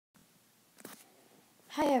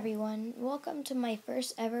Hi everyone, welcome to my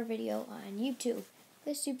first ever video on YouTube.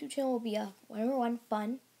 This YouTube channel will be number one,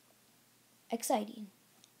 fun, exciting,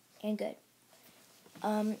 and good.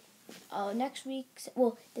 Next week,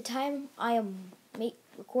 the time I am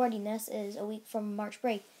recording this is a week from March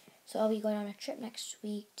break, so I'll be going on a trip next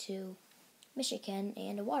week to Michigan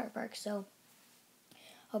and a water park. So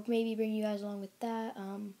I'll maybe bring you guys along with that.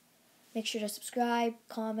 Make sure to subscribe,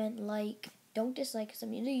 comment, like. Don't dislike because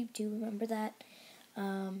I'm new to YouTube. Remember that.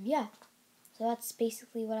 Yeah, so that's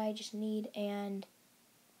basically what I just need, and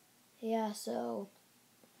yeah, so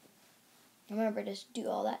remember to do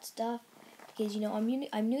all that stuff, because I'm new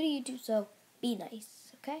to YouTube, so be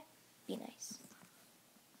nice, okay? Be nice.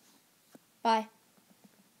 Bye.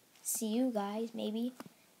 See you guys maybe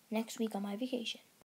next week on my vacation.